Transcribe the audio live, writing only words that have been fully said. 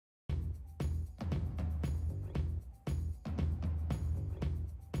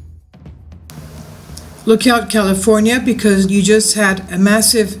Look out, California, because you just had a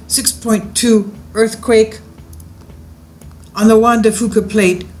massive 6.2 earthquake on the Juan de Fuca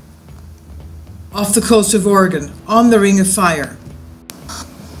plate off the coast of Oregon, on the Ring of Fire.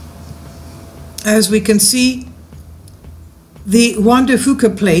 As we can see, the Juan de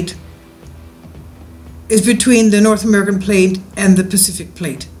Fuca plate is between the North American plate and the Pacific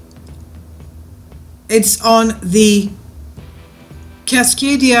plate. It's on the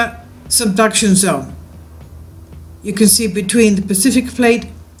CASCADIA subduction zone. You can see between the Pacific plate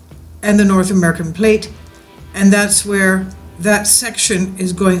and the North American plate, and that's where that section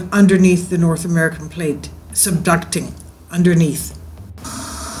is going underneath the North American plate, subducting underneath.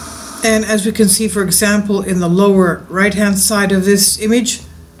 And as we can see, for example, in the lower right-hand side of this image,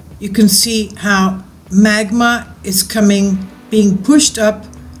 you can see how magma is being pushed up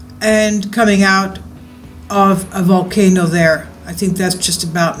and coming out of a volcano there. I think that's just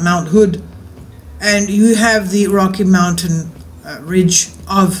about Mount Hood. And you have the Rocky Mountain ridge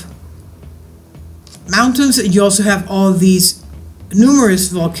of mountains. You also have all these numerous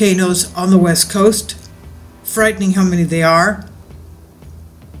volcanoes on the west coast. Frightening how many they are.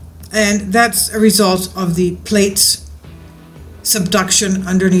 And that's a result of the plate's subduction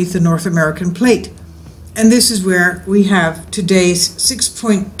underneath the North American plate. And this is where we have today's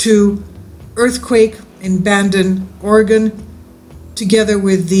 6.2 earthquake in Bandon, Oregon, together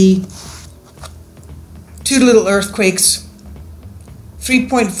with the two little earthquakes,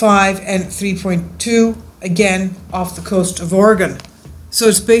 3.5 and 3.2, again off the coast of Oregon. So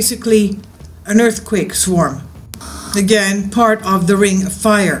it's basically an earthquake swarm. Again, part of the Ring of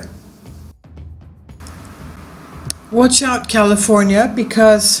Fire. Watch out, California,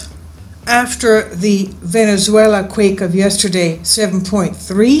 because after the Venezuela quake of yesterday,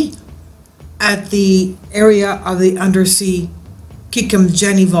 7.3, at the area of the undersea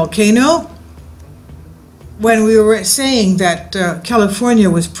Kikamjani volcano, when we were saying that California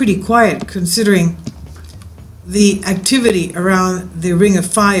was pretty quiet considering the activity around the Ring of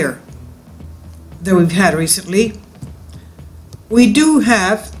Fire that we've had recently, we do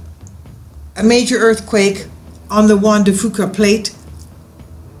have a major earthquake on the Juan de Fuca plate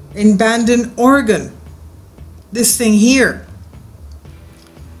in Bandon, Oregon. This thing here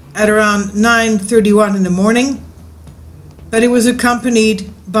at around 9:31 in the morning, but it was accompanied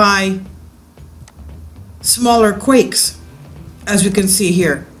by smaller quakes, as we can see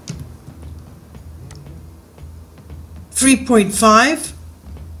here. 3.5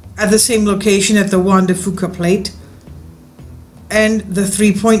 at the same location at the Juan de Fuca plate, and the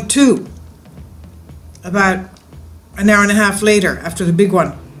 3.2 about an hour and a half later after the big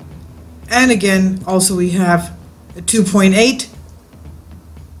one. And again, also we have a 2.8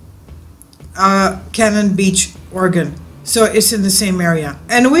 Cannon Beach, Oregon. So it's in the same area.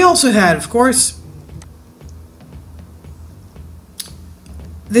 And we also had, of course,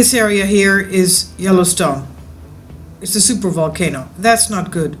 this area here is Yellowstone. It's a supervolcano. That's not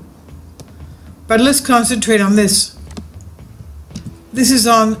good. But let's concentrate on this. This is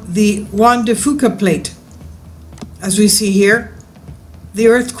on the Juan de Fuca plate. As we see here, the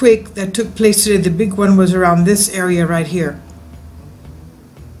earthquake that took place today, the big one, was around this area right here.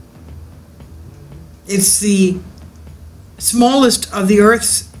 It's the smallest of the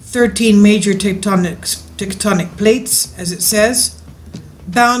Earth's 13 major tectonic plates, as it says,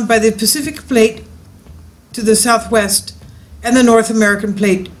 bound by the Pacific plate to the southwest and the North American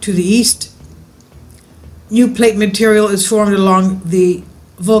plate to the east. New plate material is formed along the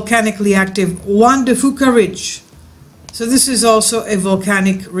volcanically active Juan de Fuca ridge. So this is also a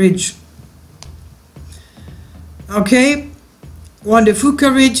volcanic ridge. Okay, Juan de Fuca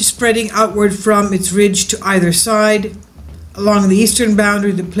ridge spreading outward from its ridge to either side. Along the eastern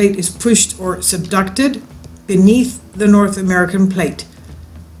boundary, the plate is pushed or subducted beneath the North American plate.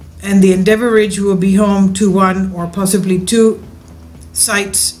 And the Endeavour Ridge will be home to one or possibly two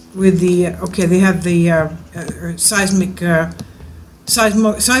sites with the, okay, they have the seismographs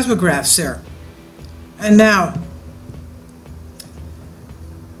there. And now,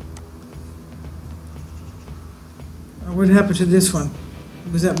 what happened to this one?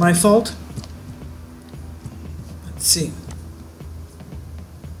 Was that my fault? Let's see.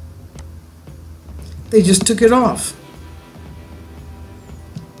 They just took it off.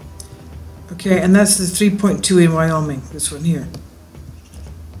 Okay, and that's the 3.2 in Wyoming, this one here.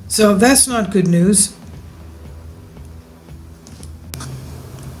 So that's not good news.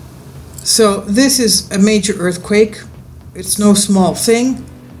 So this is a major earthquake. It's no small thing.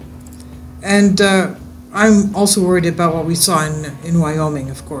 And I'm also worried about what we saw in Wyoming,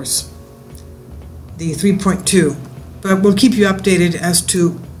 of course. The 3.2. But we'll keep you updated as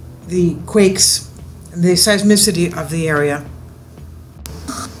to the quakes the seismicity of the area.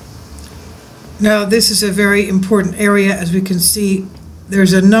 Now, this is a very important area. As we can see,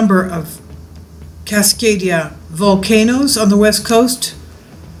 there's a number of Cascadia volcanoes on the west coast,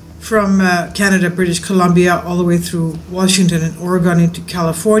 from Canada, British Columbia, all the way through Washington and Oregon into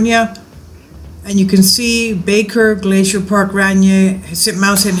California. And you can see Baker, Glacier Park, Rainier,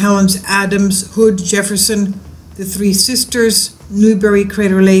 Mount St. Helens, Adams, Hood, Jefferson, the Three Sisters, Newberry,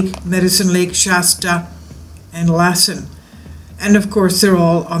 Crater Lake, Medicine Lake, Shasta, and Lassen. And of course, they're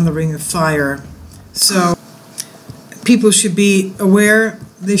all on the Ring of Fire. So people should be aware,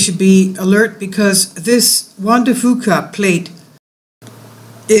 they should be alert, because this Juan de Fuca plate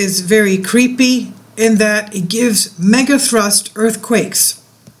is very creepy in that it gives megathrust earthquakes.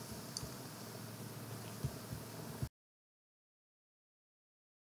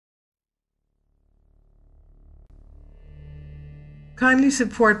 Kindly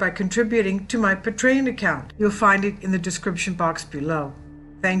support by contributing to my Patreon account. You'll find it in the description box below.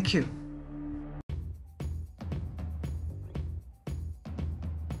 Thank you.